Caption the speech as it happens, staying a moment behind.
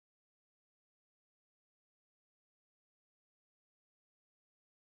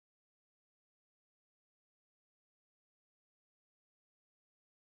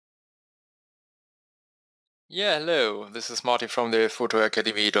Yeah, hello, this is Martin from the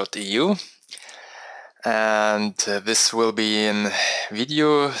photoacademy.eu, and this will be a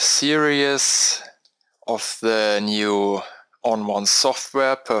video series of the new onOne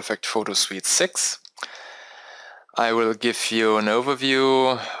software, Perfect Photo Suite 6. I will give you an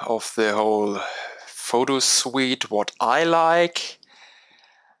overview of the whole photo suite, what I like,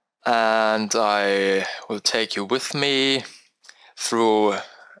 and I will take you with me through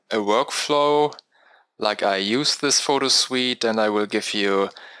a workflow like I use this photo suite, and I will give you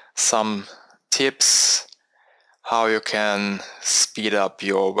some tips how you can speed up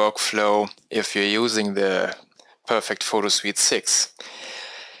your workflow if you're using the Perfect Photo Suite 6.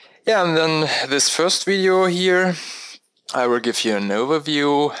 Yeah, and then this first video here, I will give you an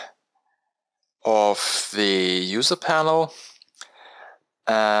overview of the user panel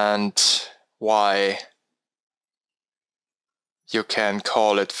and why you can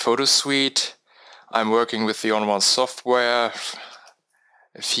call it Photo Suite. I'm working with the onOne software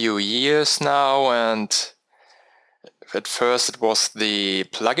a few years now, and at first it was the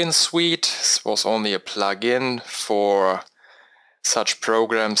plugin suite. It was only a plugin for such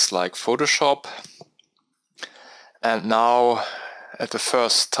programs like Photoshop, and now at the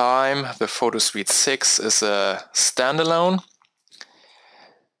first time the Photo Suite 6 is a standalone,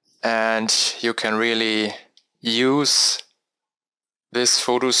 and you can really use this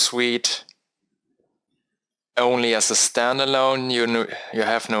photo suite only as a standalone. You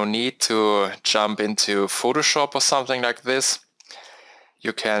have no need to jump into Photoshop or something like this.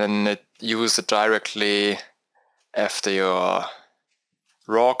 You can use it directly after your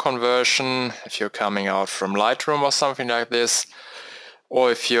RAW conversion, if you're coming out from Lightroom or something like this. Or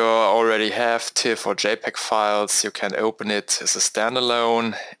if you already have TIFF or JPEG files, you can open it as a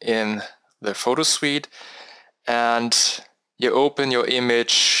standalone in the photo suite, and you open your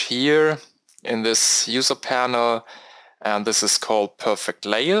image here in this user panel, and this is called Perfect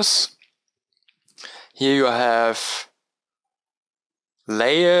Layers. Here you have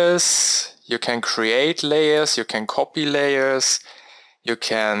layers. You can create layers, you can copy layers, you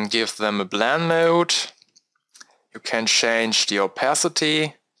can give them a blend mode, you can change the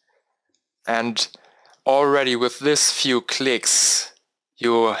opacity, and already with this few clicks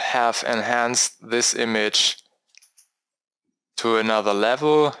you have enhanced this image to another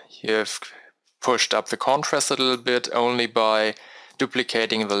level. You've pushed up the contrast a little bit only by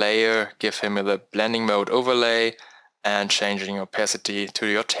duplicating the layer, give him the blending mode overlay, and changing opacity to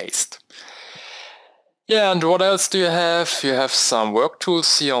your taste. Yeah, and what else do you have? You have some work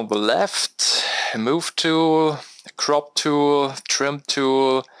tools here on the left, a move tool, a crop tool, trim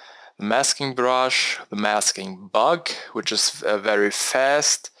tool, the masking brush, the masking bug, which is very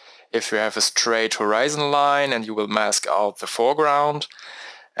fast if you have a straight horizon line and you will mask out the foreground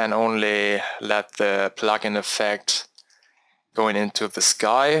and only let the plugin effect going into the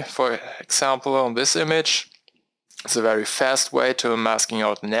sky, for example, on this image. It's a very fast way to masking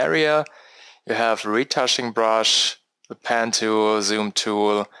out an area. You have the retouching brush, the pan tool, zoom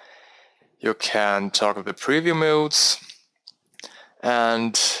tool. You can toggle the preview modes,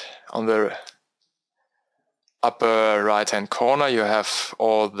 and on the upper right hand corner you have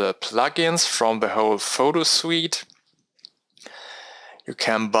all the plugins from the whole photo suite. You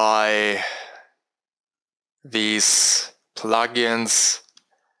can buy these plugins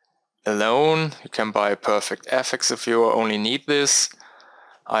alone. You can buy Perfect FX if you only need this.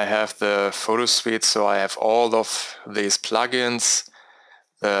 I have the photo suite, so I have all of these plugins.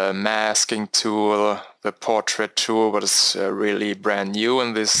 The masking tool, the portrait tool, what is really brand new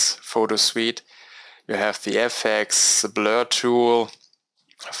in this photo suite. You have the FX, the blur tool,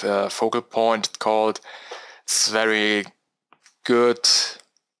 focal point it's called. It's very good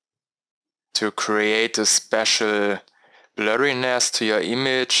to create a special blurriness to your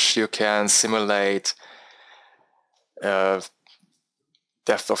image. You can simulate depth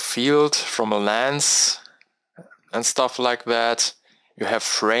of field from a lens and stuff like that. You have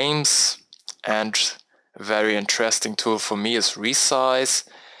frames, and a very interesting tool for me is resize.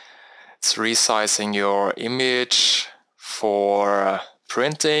 It's resizing your image for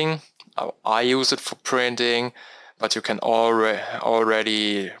printing. I use it for printing, but you can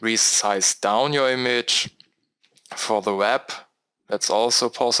already resize down your image for the web. That's also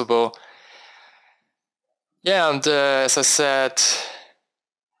possible. Yeah, and as I said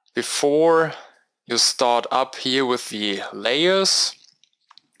before, you start up here with the layers,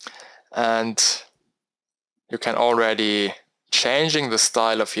 and you can already changing the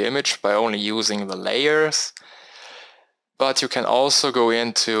style of your image by only using the layers. But you can also go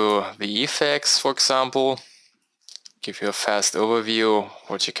into the effects, for example. Give you a fast overview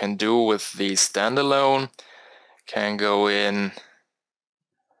what you can do with the standalone. Can go in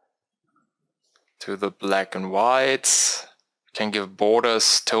to the black and whites, can give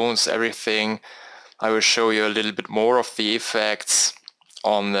borders, tones, everything. I will show you a little bit more of the effects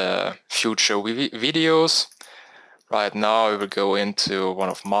on the future videos. Right now I will go into one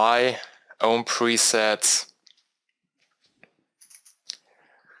of my own presets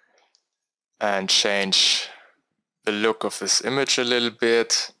and change the look of this image a little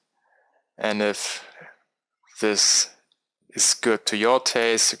bit. And if this is good to your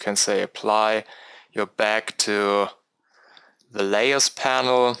taste, you can say apply. You're back to the layers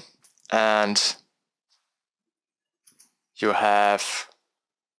panel and you have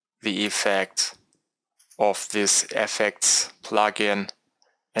the effect of this effects plugin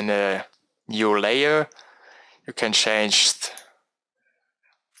in a new layer. You can change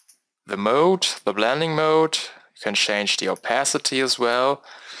the mode, the blending mode. You can change the opacity as well.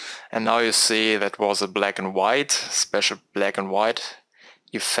 And now you see that was a black and white, special black and white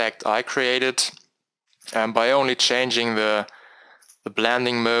effect I created. And by only changing the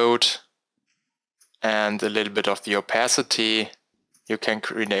blending mode and a little bit of the opacity, you can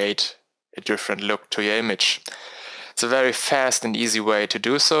create a different look to your image. It's a very fast and easy way to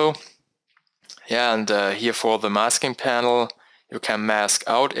do so. Yeah, and here for the masking panel, you can mask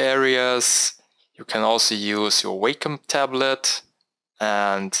out areas. You can also use your Wacom tablet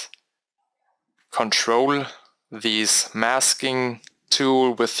and control this masking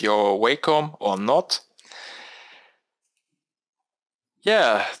tool with your Wacom or not.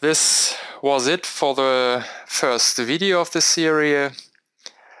 Yeah, this was it for the first video of this series.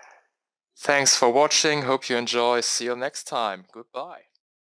 Thanks for watching, hope you enjoy, see you next time, goodbye.